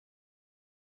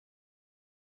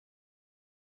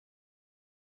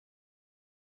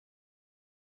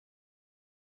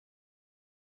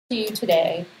to you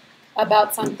today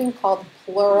about something called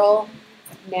plural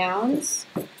nouns.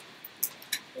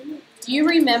 Do you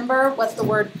remember what the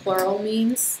word plural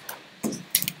means?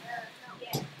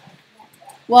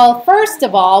 Well, first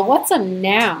of all, what's a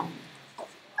noun?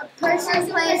 A person,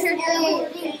 place, or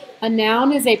thing. A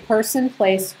noun is a person,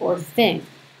 place, or thing.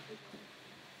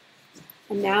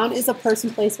 A noun is a person,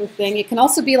 place, or thing. It can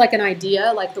also be like an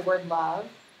idea, like the word love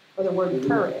or the word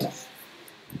courage.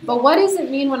 But what does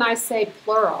it mean when I say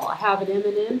plural? I have an M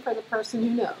and N for the person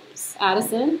who knows.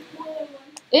 Addison?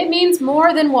 It means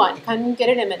more than one. Can you get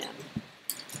an M and M?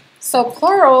 So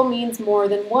plural means more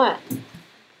than one.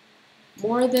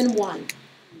 More than one.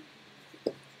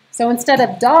 So instead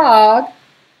of dog,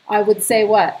 I would say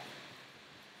what?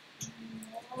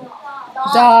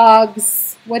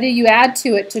 Dogs. What do you add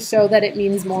to it to show that it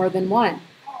means more than one?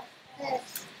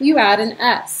 You add an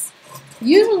S.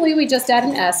 Usually we just add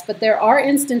an S, but there are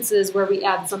instances where we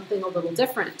add something a little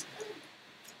different.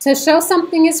 To show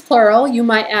something is plural, you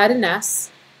might add an S.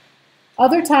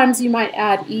 Other times you might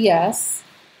add ES.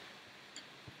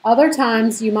 Other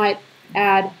times you might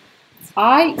add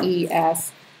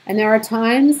IES. And there are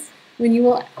times when you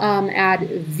will add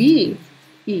VES.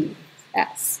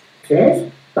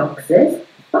 Boxes,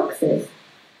 boxes.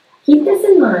 Keep this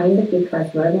in mind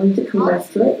because we're going to come back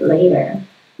to it later.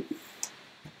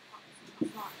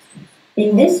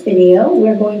 In this video,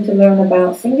 we're going to learn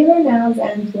about singular nouns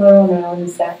and plural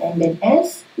nouns that end in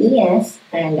S, ES,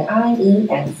 and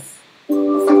IES.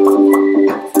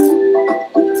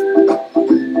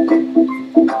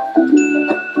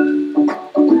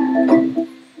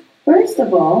 First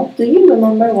of all, do you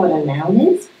remember what a noun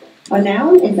is? A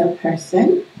noun is a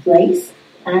person, place,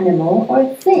 animal,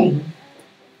 or thing.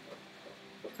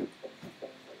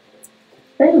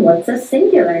 Then what's a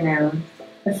singular noun?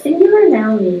 A singular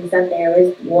noun means that there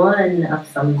is one of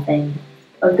something.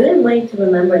 A good way to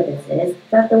remember this is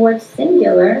that the word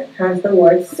singular has the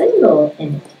word single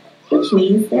in it, which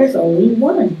means there's only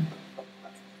one.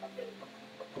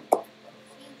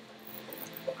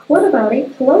 What about a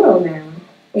plural noun?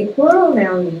 A plural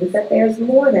noun means that there's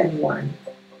more than one.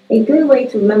 A good way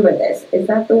to remember this is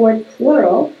that the word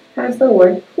plural has the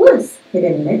word plus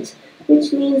hidden in it,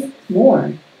 which means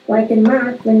more. Like in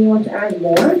math, when you want to add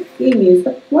more, you use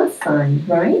the plus sign,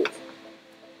 right?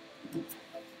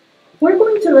 We're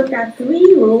going to look at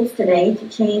 3 rules today to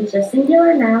change a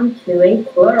singular noun to a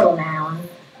plural noun.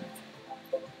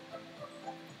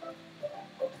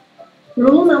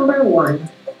 Rule number 1,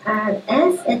 add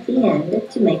S at the end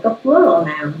to make a plural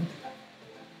noun.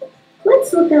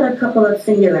 Let's look at a couple of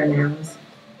singular nouns.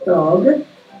 Dog,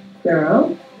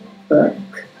 girl, book,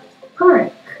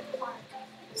 park.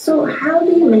 So how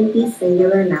do you make these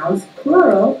singular nouns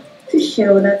plural to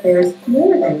show that there's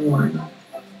more than one?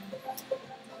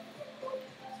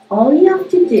 All you have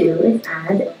to do is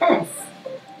add S.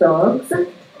 Dogs,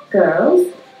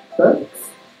 girls, books,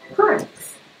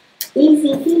 parks.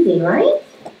 Easy peasy, right?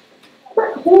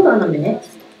 But hold on a minute.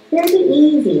 They're the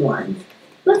easy ones.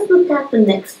 Let's look at the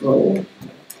next rule.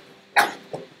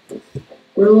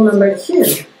 Rule number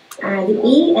 2. Add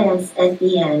ES at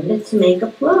the end to make a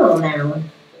plural noun.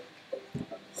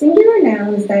 Singular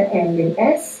nouns that end in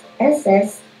S,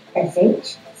 SS,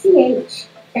 SH, CH,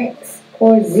 X,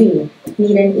 or Z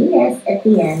need an ES at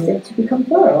the end to become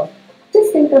plural.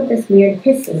 Just think of this weird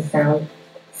hissing sound.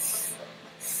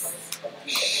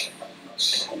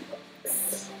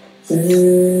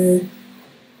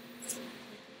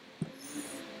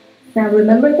 Now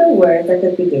remember the words at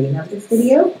the beginning of this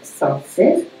video?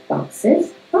 Boxes,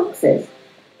 boxes, boxes.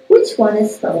 Which one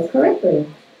is spelled correctly?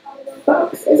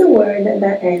 Box is a word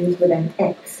that ends with an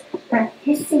X, that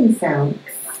hissing sound.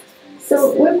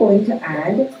 So we're going to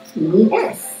add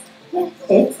ES.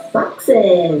 It's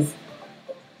boxes.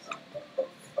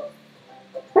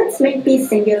 Let's make these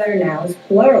singular nouns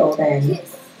plural then.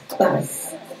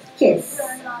 Bus, kiss,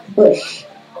 bush,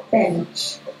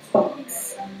 bench,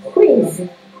 box, quiz.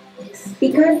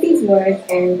 Because these words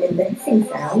end in the hissing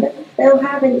sound, they'll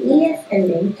have an ES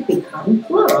ending to become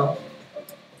plural.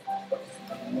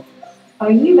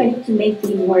 Are you ready to make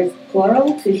these words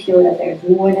plural to show that there's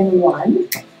more than one?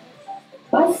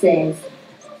 Buses,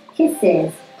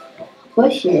 kisses,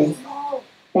 bushes,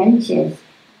 benches,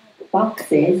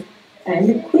 boxes,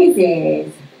 and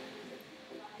quizzes.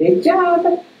 Good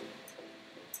job!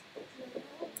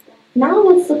 Now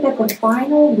let's look at the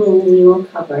final rule we will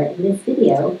cover in this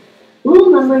video. Rule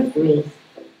number 3.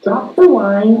 Drop the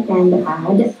Y and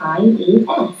add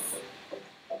IES.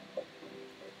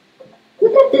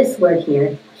 Look at this word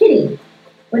here, kitty.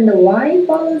 When the Y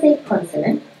follows a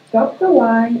consonant, drop the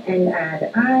Y and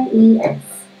add IES.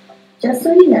 Just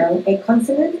so you know, a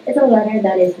consonant is a letter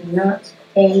that is not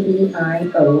A, E,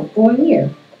 I, O, or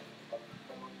U.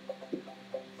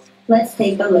 Let's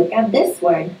take a look at this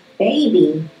word,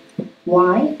 baby.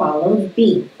 Y follows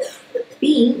B.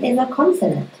 B is a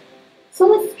consonant. So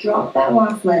let's drop that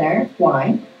last letter,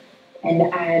 Y, and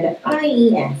add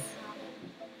IES.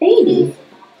 Babies.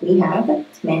 We have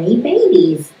many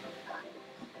babies.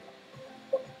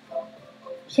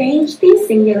 Change these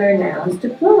singular nouns to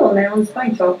plural nouns by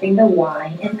dropping the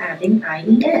Y and adding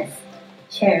IES.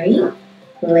 Cherry,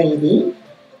 lady,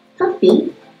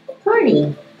 puppy,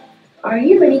 party. Are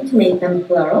you ready to make them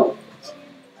plural?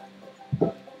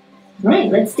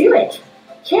 Right, let's do it.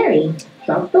 Cherry,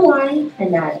 drop the Y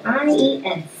and add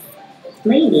IES.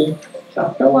 Lady,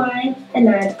 drop the Y and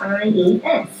add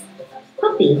IES.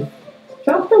 Puppy,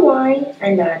 drop the Y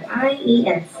and add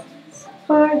IES.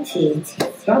 Party,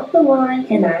 drop the Y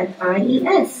and add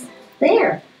IES.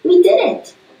 There, we did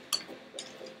it.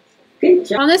 Good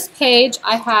job. On this page,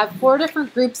 I have 4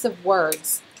 different groups of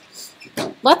words.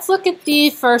 Let's look at the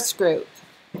first group,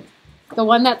 the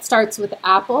one that starts with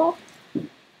apple.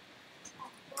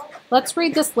 Let's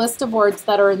read this list of words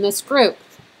that are in this group.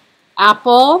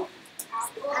 Apple,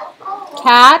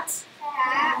 cat,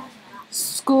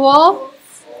 school,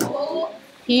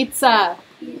 pizza,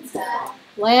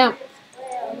 lamp,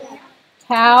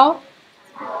 cow,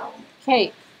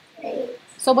 cake.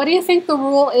 So what do you think the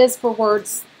rule is for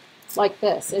words like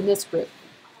this in this group?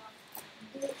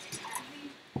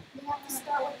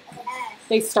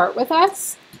 They start with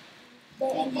S?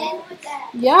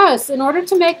 Yes, in order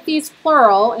to make these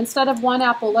plural, instead of one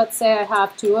apple, let's say I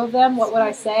have 2 of them, what would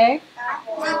I say?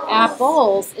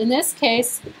 Apples. In this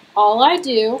case, all I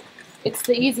do, it's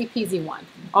the easy peasy one.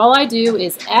 All I do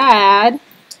is add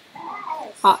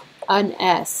an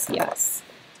S, yes.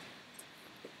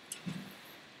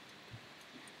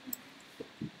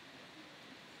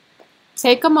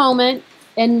 Take a moment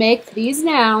and make these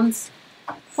nouns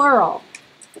plural.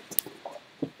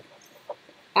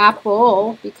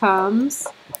 Apple becomes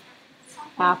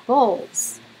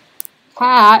apples.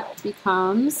 Cat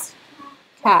becomes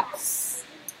cats.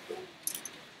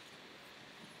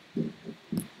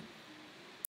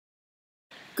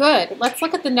 Good. Let's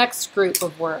look at the next group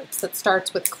of words that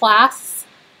starts with class.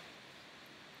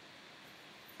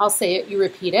 I'll say it, you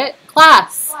repeat it.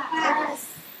 Class.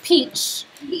 Peach.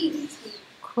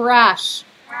 Crash.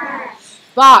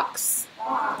 Box.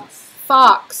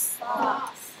 Fox.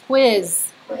 Quiz.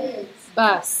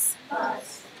 Bus.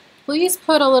 Please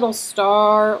put a little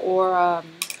star or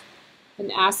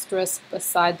an asterisk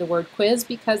beside the word quiz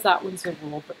because that one's a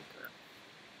rule breaker.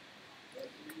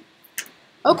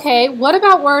 Okay, what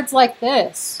about words like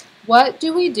this? What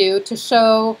do we do to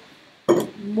show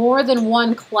more than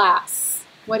one class?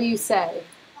 What do you say?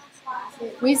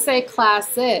 We say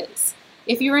classes.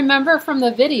 If you remember from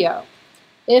the video,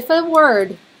 if a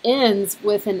word ends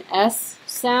with an S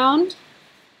sound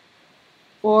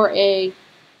or a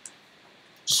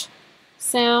ch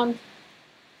sound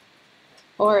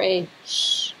or a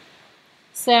sh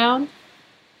sound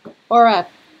or a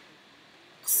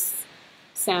x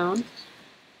sound,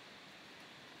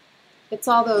 it's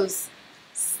all those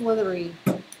slithery,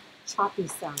 choppy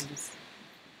sounds.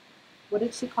 What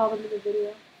did she call them in the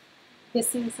video?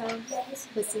 Hissing sounds?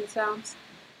 Hissing sounds.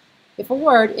 If a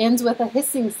word ends with a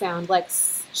hissing sound like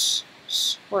sh,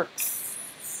 sh, or x,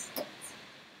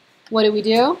 what do we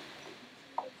do?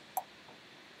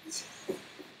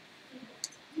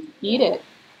 Eat it.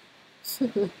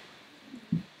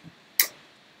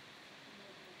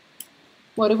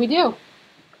 What do we do?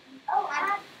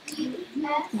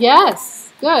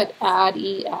 Yes, good. Add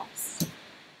ES.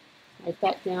 Write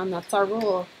that down. That's our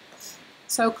rule.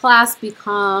 So class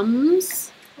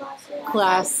becomes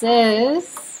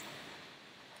classes.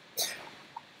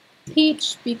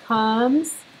 Peach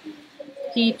becomes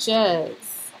peaches.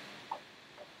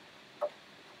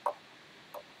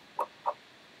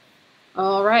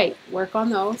 All right, work on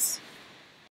those.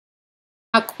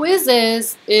 Now,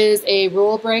 quizzes is a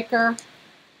rule breaker.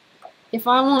 If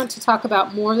I want to talk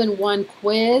about more than one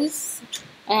quiz,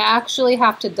 I actually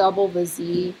have to double the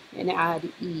Z and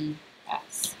add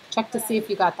ES. Check to see if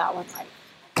you got that one right.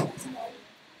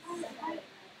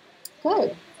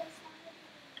 Good.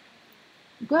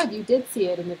 Good, you did see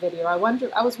it in the video. I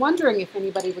was wondering if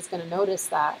anybody was going to notice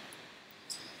that.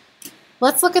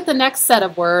 Let's look at the next set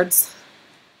of words.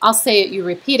 I'll say it, you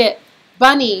repeat it.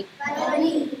 Bunny.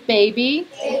 Bunny. Baby.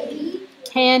 Baby.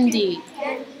 Candy.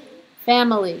 Candy.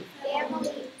 Family. Family.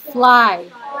 Fly.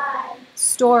 Fly.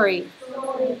 Story.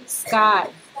 Story. Sky.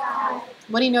 Sky.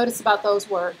 What do you notice about those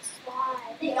words?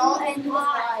 Fly. They all end with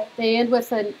Y. They end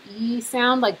with an E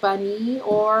sound like bunny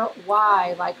or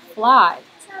Y like fly.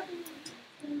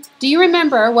 Do you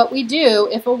remember what we do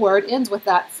if a word ends with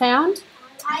that sound?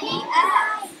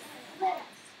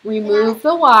 Remove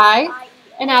the Y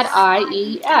and add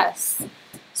IES.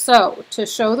 So, to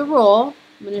show the rule,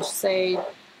 I'm going to say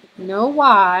no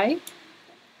Y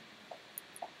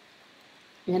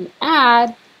and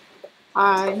add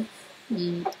IES.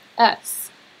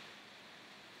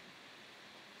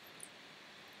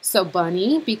 So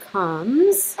bunny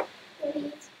becomes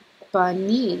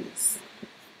bunnies.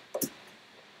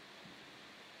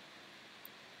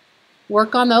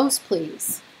 Work on those,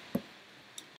 please.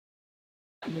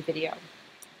 In the video.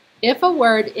 If a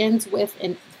word ends with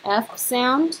an F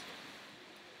sound,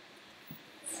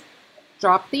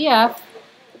 drop the F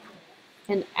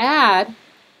and add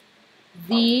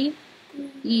VES.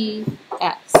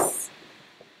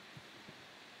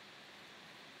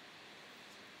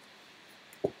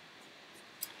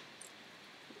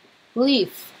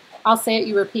 Leaf. I'll say it,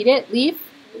 you repeat it. Leaf.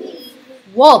 Leaf.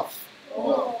 Wolf.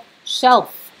 Wolf.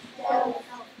 Shelf. Shelf.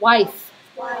 Wife.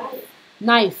 Wife.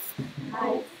 Knife.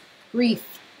 Knife.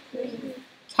 Grief. Grief.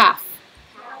 Calf.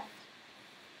 Calf.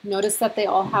 Notice that they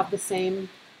all have the same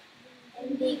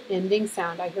Ending. ending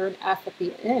sound. I hear an F at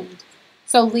the end.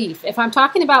 So leaf. If I'm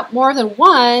talking about more than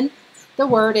one, the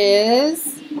word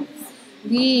is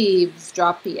leaves.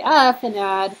 Drop the F and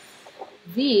add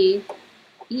VES.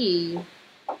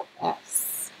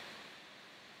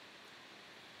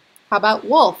 How about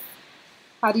wolf?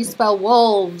 How do you spell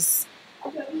wolves?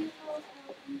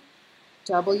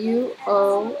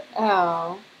 WOLVES.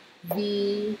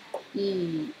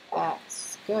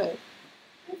 Good.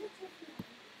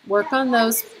 Work on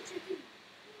those.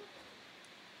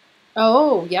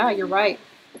 Oh, yeah, you're right.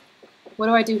 What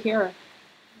do I do here?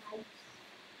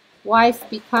 Wife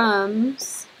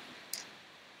becomes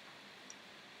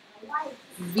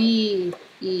VES.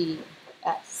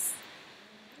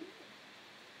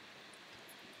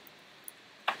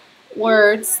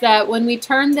 Words that when we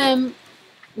turn them,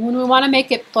 when we want to make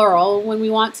it plural, when we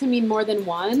want to mean more than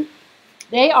one,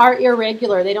 they are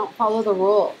irregular. They don't follow the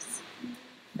rules.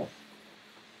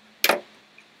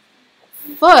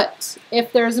 Foot.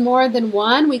 If there's more than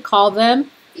one, we call them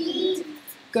Feet.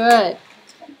 good.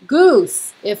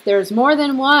 Goose. If there's more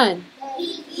than one.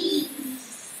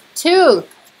 Tooth.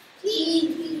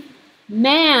 Teeth.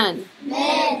 Man.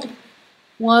 Men.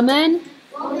 Woman.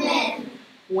 Woman.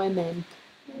 Women.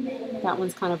 That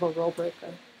one's kind of a rule breaker.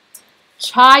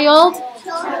 Child.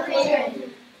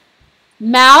 Children.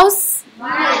 Mouse.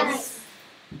 Mice.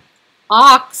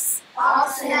 Ox.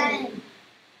 Oxen.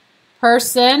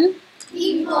 Person.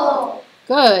 People.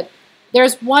 Good.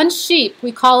 There's one sheep.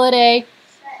 We call it a...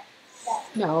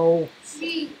 No.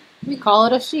 Sheep. We call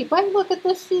it a sheep. Wait, look at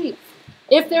the sheep.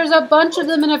 If there's a bunch of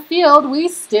them in a field, we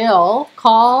still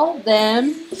call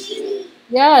them...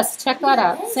 Yes, check that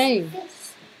out. Same.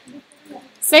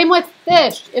 Same with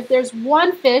fish. If there's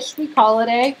one fish, we call it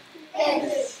a...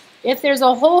 Fish. If there's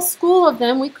a whole school of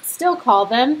them, we still call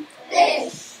them...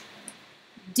 Fish.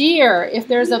 Deer. If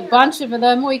there's a bunch of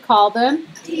them, we call them...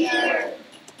 Deer.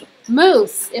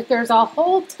 Moose. If there's a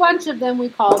whole bunch of them, we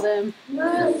call them...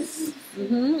 Moose.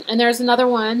 And there's another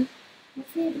one,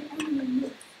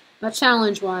 a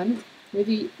challenge one.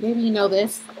 Maybe you know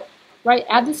this. Right,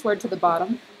 add this word to the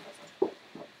bottom.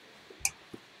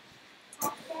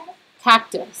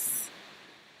 Cactus.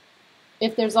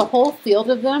 If there's a whole field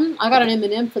of them, I got an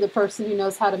M&M for the person who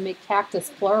knows how to make cactus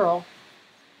plural.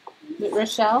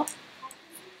 Rochelle?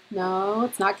 No,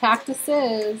 it's not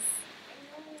cactuses.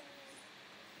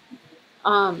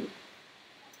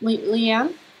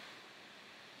 Leanne?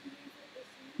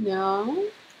 No.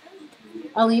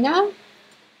 Alina?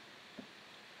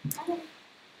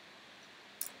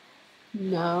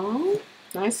 No.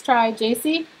 Nice try.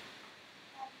 JC?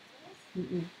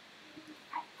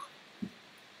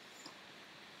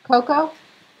 Coco?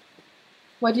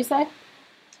 What'd you say?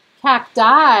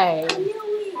 Cacti.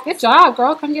 Good job,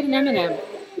 girl. Come get an M&M.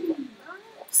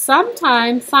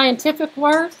 Sometimes scientific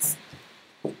words,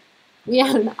 we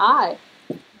add an I.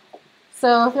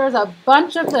 So if there's a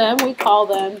bunch of them, we call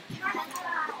them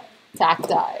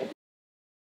cacti.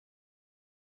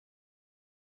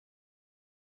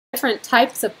 Different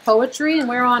types of poetry, and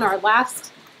we're on our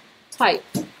last type.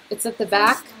 It's at the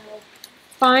back.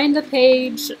 Find the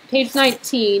page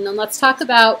 19, and let's talk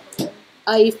about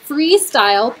a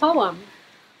freestyle poem.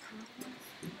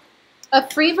 A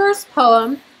free verse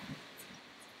poem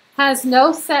has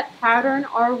no set pattern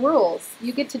or rules.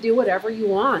 You get to do whatever you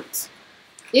want.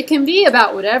 It can be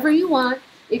about whatever you want.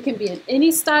 It can be in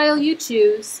any style you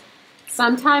choose.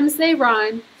 Sometimes they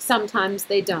rhyme, sometimes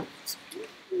they don't.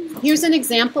 Here's an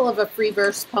example of a free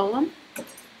verse poem.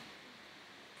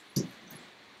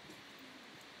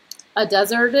 A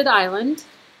deserted island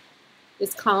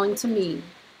is calling to me.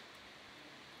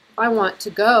 I want to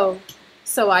go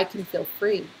so I can feel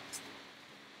free.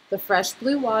 The fresh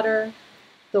blue water,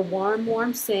 the warm,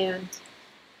 warm sand.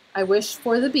 I wish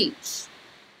for the beach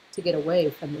to get away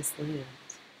from this land.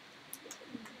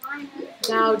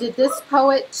 Now, did this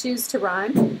poet choose to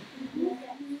rhyme?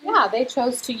 Yeah, they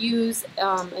chose to use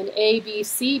an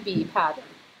A-B-C-B pattern.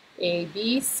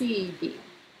 A-B-C-B.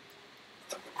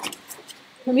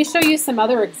 Let me show you some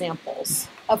other examples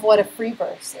of what a free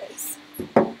verse is.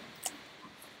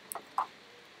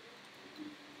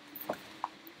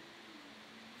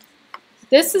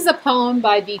 This is a poem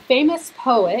by the famous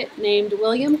poet named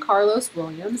William Carlos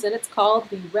Williams, and it's called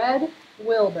The Red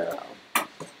Wheelbarrow.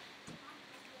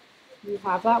 You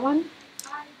have that one?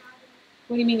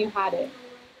 What do you mean you had it?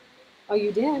 Oh,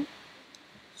 you did?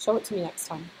 Show it to me next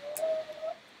time.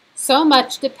 So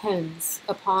much depends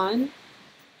upon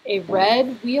a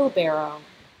red wheelbarrow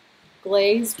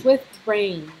glazed with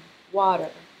rain water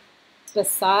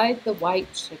beside the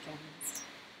white chickens.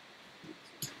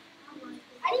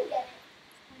 I didn't get it.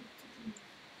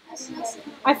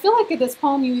 I feel like at this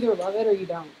poem you either love it or you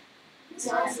don't.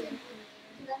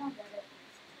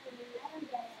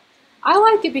 I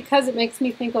like it because it makes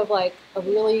me think of like a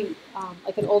really,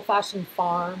 like an old-fashioned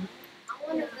farm. I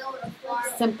want to build a farm.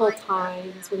 Simple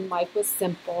times when life was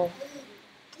simple.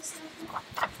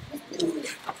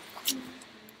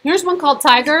 Here's one called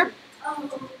Tiger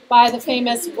by the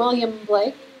famous William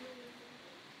Blake.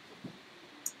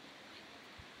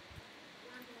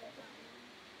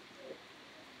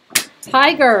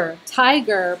 Tiger,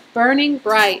 tiger, burning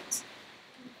bright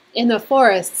in the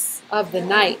forests of the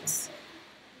night.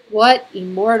 What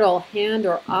immortal hand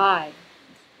or eye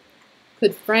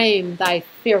could frame thy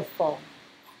fearful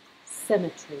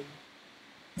symmetry?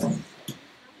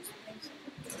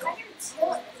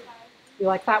 You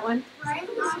like that one? I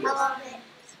love it.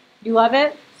 You love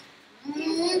it?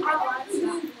 I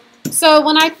love it. So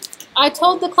when I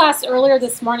told the class earlier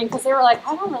this morning, because they were like,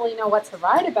 I don't really know what to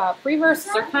write about. Free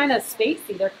verses are kind of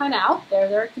spacey. They're kind of out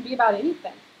there. It can be about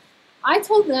anything. I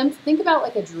told them to think about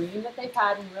like a dream that they've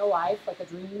had in real life, like a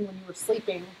dream when you were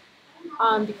sleeping,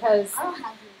 because, I don't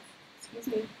have excuse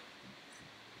me,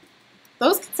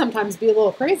 those can sometimes be a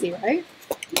little crazy, right?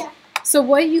 Yeah. So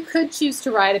what you could choose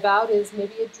to write about is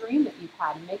maybe a dream that you've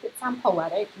had and make it sound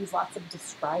poetic, use lots of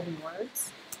describing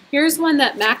words. Here's one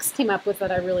that Max came up with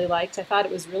that I really liked. I thought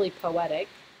it was really poetic.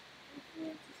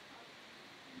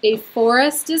 A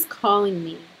forest is calling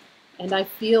me, and I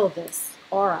feel this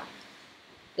aura.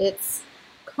 It's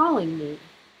calling me.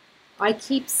 I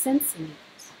keep sensing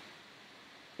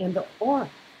it. And the aura.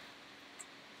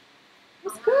 It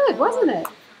was good, wasn't it?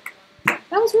 That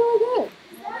was really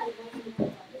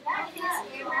good.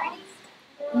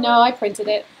 No, I printed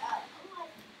it.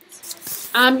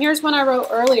 Here's one I wrote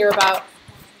earlier about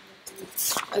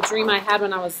a dream I had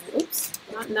when I was, oops,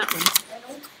 not in that one.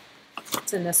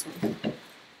 It's in this one.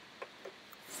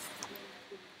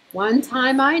 One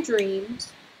time I dreamed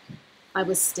I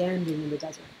was standing in the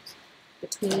desert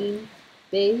between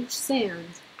beige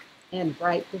sand and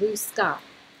bright blue sky.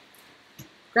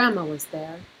 Grandma was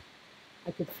there.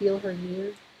 I could feel her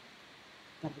near,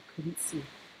 but I couldn't see.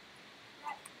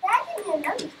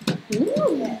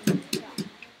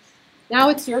 Now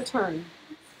it's your turn.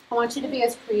 I want you to be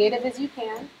as creative as you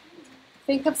can.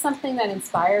 Think of something that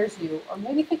inspires you, or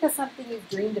maybe think of something you've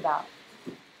dreamed about,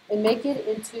 and make it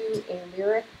into a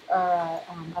lyric,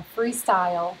 a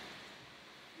freestyle,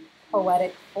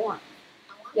 poetic form.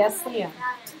 Yes, Liam?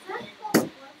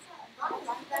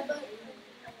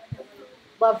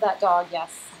 Love that dog,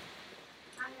 yes.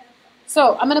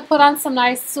 So I'm going to put on some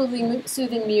nice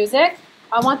soothing music.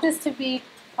 I want this to be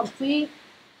complete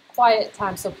quiet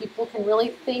time so people can really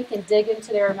think and dig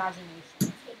into their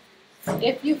imagination.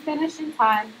 If you finish in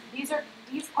time,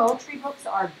 these poetry books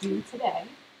are due today.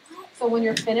 So when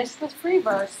you're finished with free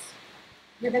verse,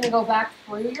 you're going to go back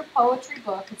through your poetry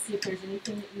book and see if there's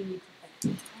anything that you need to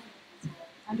finish.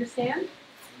 Understand?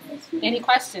 Any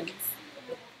questions?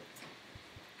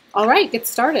 All right, get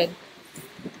started.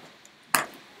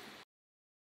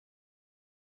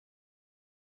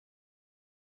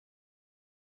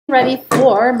 Ready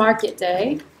for market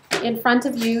day. In front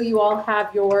of you, you all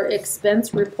have your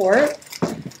expense report.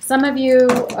 Some of you,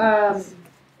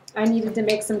 I needed to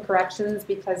make some corrections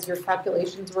because your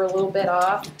calculations were a little bit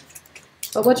off.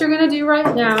 But what you're going to do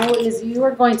right now is you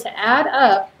are going to add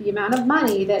up the amount of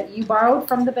money that you borrowed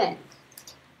from the bank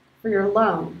for your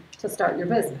loan to start your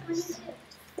business.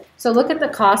 So look at the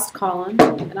cost column,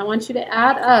 and I want you to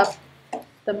add up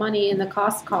the money in the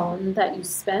cost column that you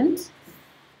spent.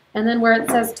 And then where it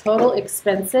says total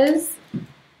expenses,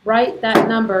 write that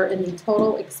number in the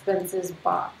total expenses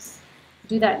box.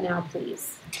 Do that now,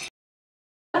 please.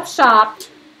 Shop,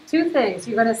 two things.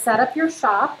 You're going to set up your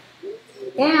shop,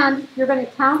 and you're going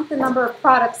to count the number of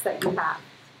products that you have.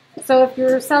 So if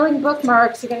you're selling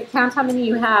bookmarks, you're going to count how many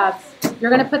you have. You're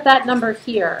going to put that number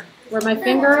here, where my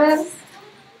finger is.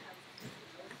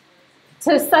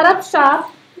 To set up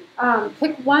shop,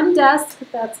 pick one desk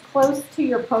that's close to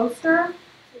your poster,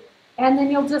 and then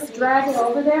you'll just drag it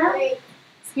over there.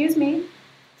 Excuse me.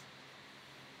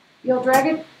 You'll drag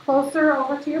it closer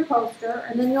over to your poster,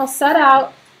 and then you'll set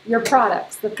out your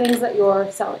products, the things that you're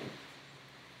selling.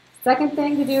 Second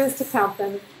thing to do is to count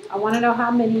them. I want to know how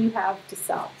many you have to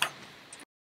sell.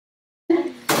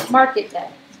 Market day.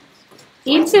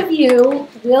 Each of you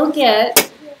will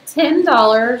get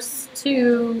 $10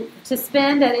 to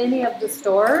spend at any of the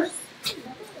stores.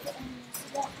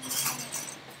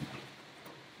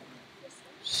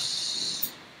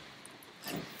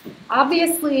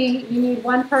 Obviously, you need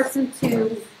one person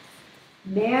to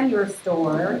man your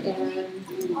store, and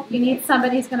you need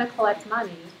somebody who's going to collect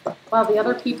money while the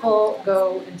other people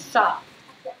go and shop.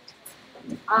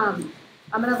 I'm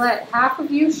going to let half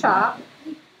of you shop.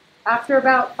 After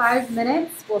about 5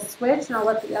 minutes, we'll switch, and I'll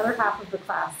let the other half of the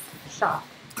class shop.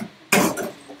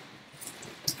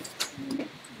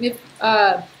 We've,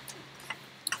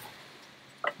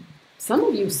 some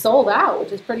of you sold out,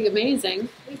 which is pretty amazing.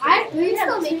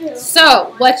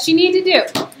 So, what you need to do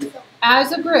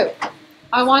as a group,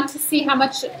 I want to see how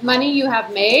much money you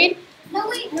have made. No,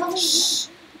 wait, no. Shh.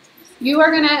 You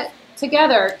are going to,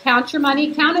 together, count your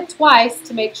money, count it twice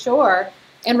to make sure,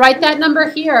 and write that number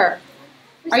here.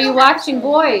 Are you watching,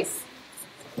 boys?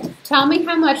 Tell me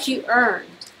how much you earned.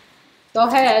 Go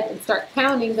ahead and start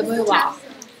counting the moolah.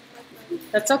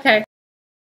 That's okay.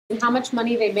 How much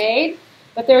money they made,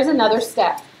 but there's another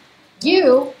step.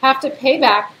 You have to pay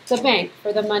back the bank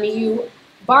for the money you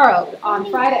borrowed on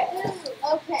Friday.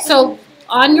 Okay. So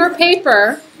on your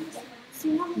paper,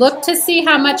 look to see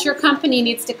how much your company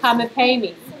needs to come and pay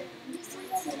me.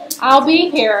 I'll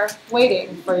be here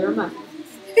waiting for your money.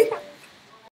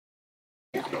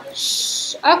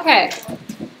 Shh. Okay.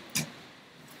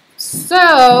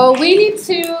 So we need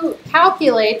to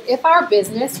calculate if our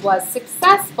business was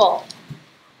successful.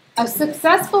 A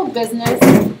successful business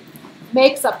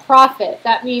makes a profit.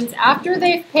 That means after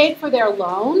they've paid for their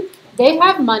loan, they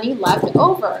have money left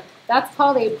over. That's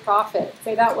called a profit.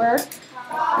 Say that word.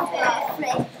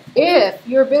 Profit. If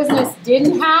your business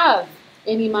didn't have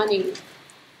any money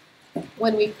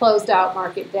when we closed out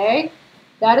market day,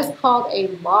 that is called a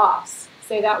loss.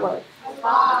 Say that word.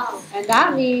 Loss. And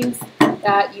that means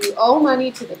that you owe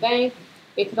money to the bank.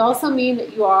 It could also mean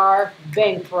that you are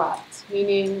bankrupt,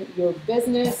 meaning your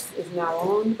business is now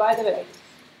owned by the bank.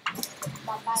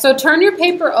 So turn your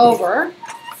paper over.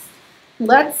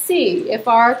 Let's see if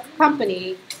our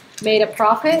company made a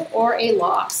profit or a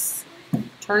loss.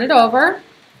 Turn it over.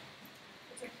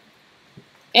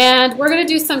 And we're going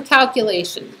to do some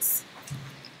calculations.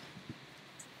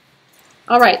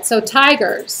 All right, so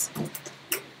Tigers.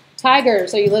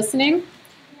 Tigers, are you listening?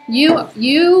 You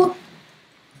earned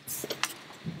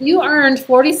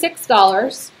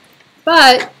 $46,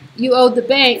 but you owed the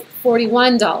bank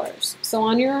 $41. So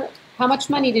on your, how much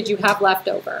money did you have left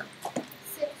over?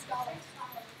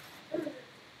 $6.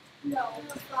 No,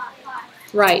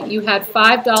 $5. Right, you had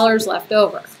 $5 left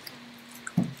over.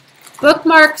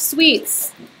 Bookmark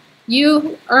Sweets.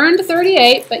 You earned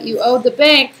 $38, but you owed the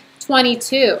bank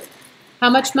 $22.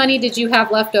 How much money did you have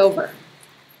left over?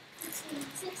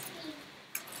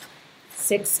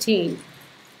 $16.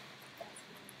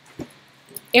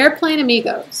 Airplane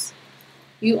Amigos.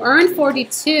 You earned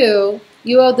 $42.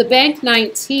 You owed the bank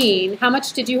 $19. How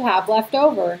much did you have left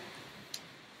over?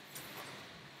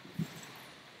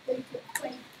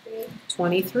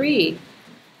 $23.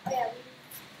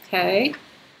 Okay.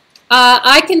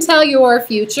 I can tell your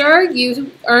future.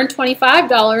 You earned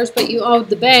 $25, but you owed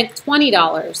the bank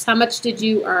 $20. How much did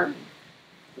you earn?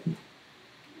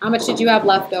 How much did you have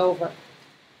left over?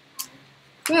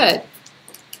 Good.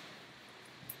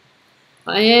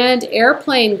 And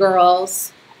Airplane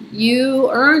Girls,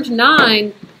 you earned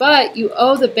 $9, but you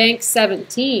owe the bank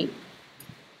 $17.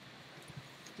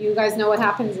 Do you guys know what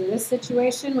happens in this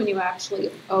situation when you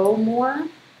actually owe more?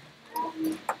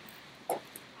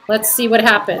 Let's see what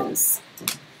happens.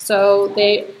 So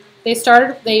they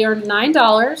earned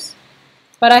 $9,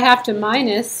 but I have to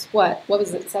minus what? What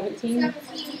was it? 17?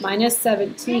 Minus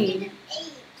 17.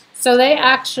 So they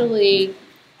actually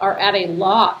are at a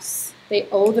loss. They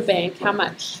owe the bank how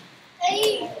much?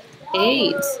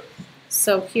 8.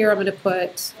 So here I'm going to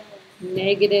put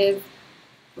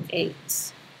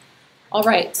 -8. All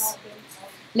right.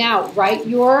 Now write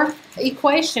your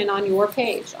equation on your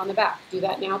page on the back. Do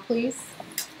that now, please.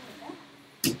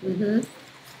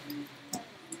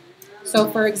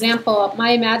 So for example,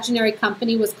 my imaginary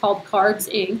company was called Cards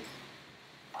Inc.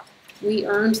 We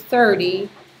earned 30.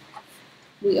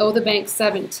 We owe the bank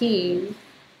 17.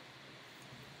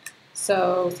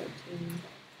 So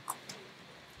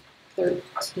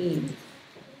 13.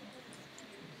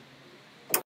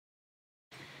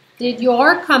 Did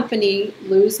your company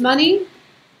lose money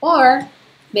or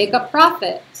make a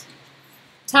profit?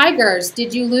 Tigers,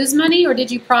 did you lose money or did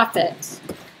you profit?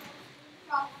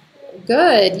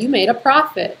 Good, you made a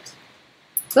profit.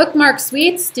 Bookmark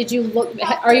Sweets,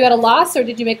 are you at a loss or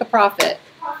did you make a profit?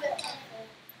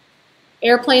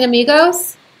 Airplane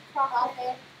Amigos?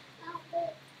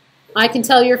 I Can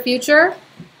Tell Your Future?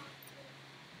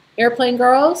 Airplane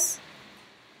Girls?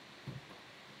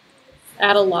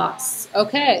 At a loss.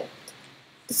 Okay.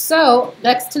 So,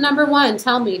 next to number 1,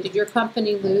 tell me, did your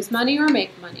company lose money or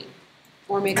make money?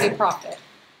 Or make a profit?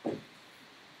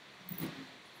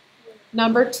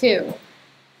 Number 2,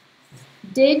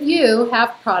 did you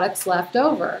have products left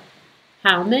over?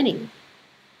 How many?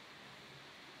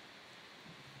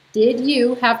 Did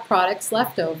you have products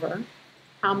left over?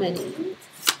 How many?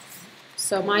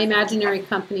 So my imaginary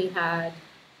company had,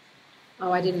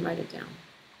 oh, I didn't write it down.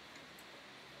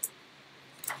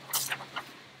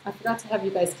 I forgot to have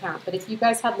you guys count, but if you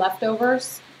guys had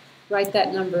leftovers, write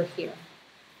that number here.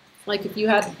 Like if you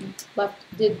had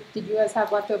did you guys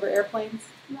have leftover airplanes?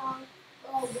 No.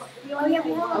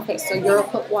 Okay, so you'll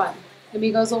put 1.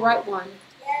 Amigos will write 1.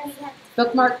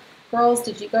 Bookmark Girls,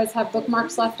 did you guys have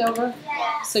bookmarks left over?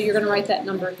 Yeah. So you're going to write that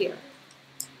number here.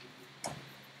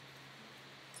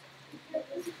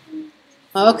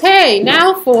 Okay,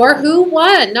 now for who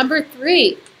won? Number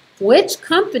 3. Which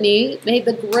company made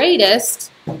the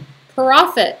greatest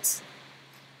profit?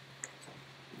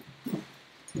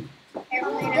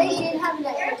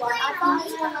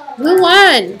 Who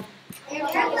won?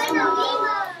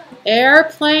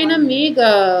 Airplane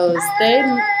Amigos. They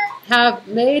have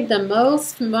made the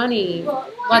most money.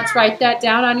 Let's write that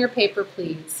down on your paper,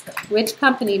 please. Which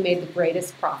company made the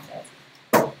greatest profit?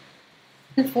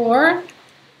 4.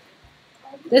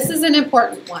 This is an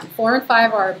important one. 4 and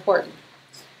 5 are important.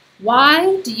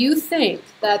 Why do you think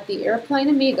that the Airplane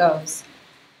Amigos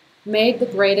made the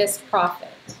greatest profit?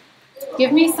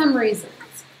 Give me some reasons.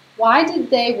 Why did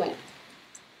they win?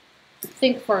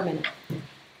 Think for a minute.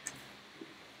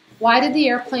 Why did the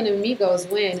Airplane Amigos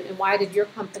win and why did your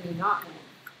company not win?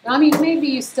 I mean, maybe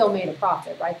you still made a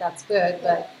profit, right? That's good,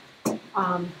 but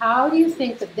how do you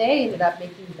think that they ended up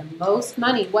making the most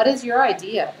money? What is your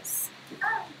ideas?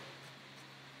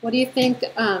 What do you think,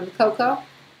 Coco?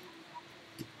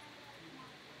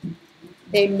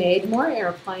 They made more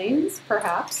airplanes,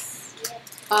 perhaps.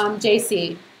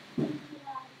 JC?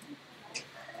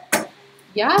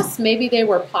 Yes, maybe they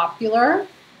were popular.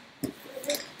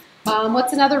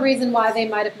 What's another reason why they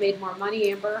might have made more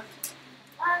money, Amber?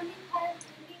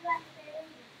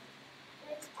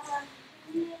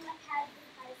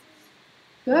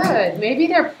 Good. Maybe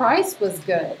their price was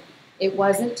good. It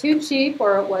wasn't too cheap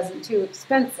or it wasn't too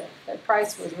expensive. Their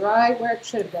price was right where it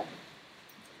should have been.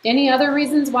 Any other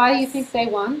reasons why you think they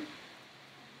won?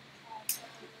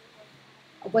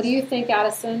 What do you think,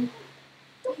 Addison?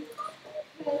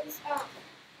 Because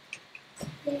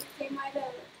they might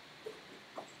have.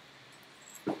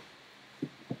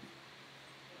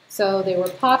 So they were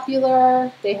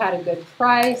popular, they had a good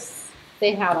price,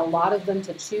 they had a lot of them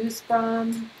to choose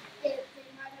from. They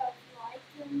might have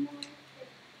liked them more.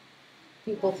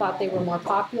 People thought they were more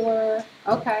popular.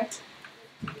 Okay.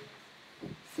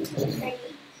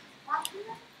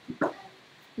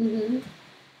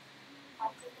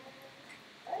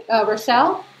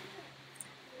 Rochelle?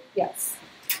 Yes.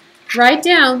 Write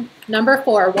down number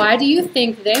 4. Why do you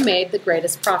think they made the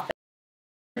greatest profit?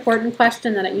 Important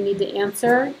question that you need to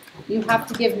answer. You have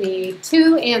to give me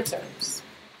 2 answers.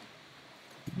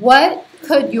 What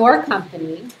could your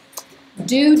company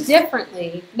do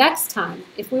differently next time?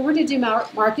 If we were to do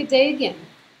Market Day again,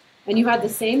 and you had the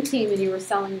same team and you were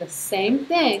selling the same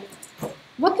thing,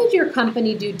 what could your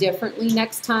company do differently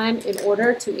next time in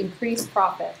order to increase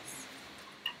profits?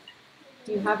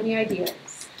 Do you have any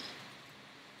ideas?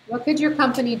 What could your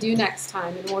company do next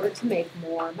time in order to make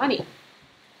more money?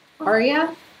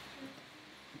 Aria?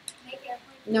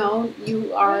 No,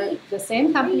 you are the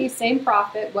same company, same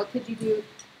profit. What could you do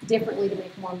differently to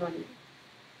make more money?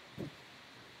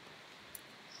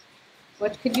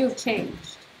 What could you have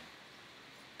changed?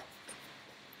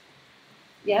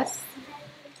 Yes?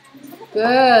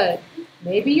 Good.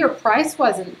 Maybe your price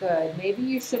wasn't good. Maybe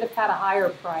you should have had a higher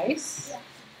price.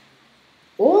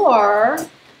 Or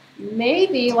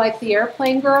maybe, like the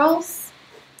airplane girls,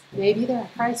 maybe their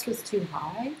price was too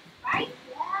high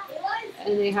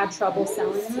and they had trouble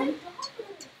selling them.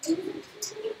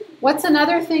 What's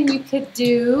another thing you could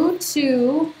do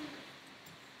to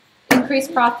increase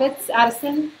profits,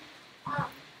 Addison?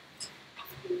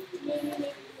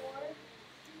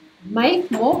 Make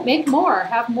more.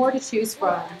 Have more to choose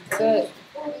from. Good.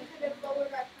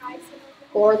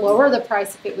 Or lower the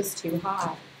price if it was too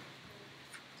high.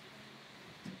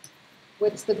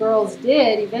 Which the girls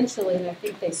did eventually, and I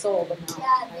think they sold them out.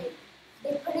 Yeah, Right?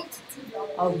 they put it to $2.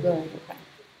 Oh, good. Okay.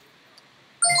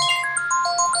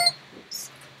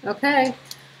 Okay.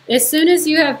 As soon as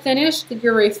you have finished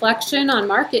your reflection on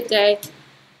market day,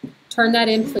 turn that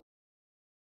in, please.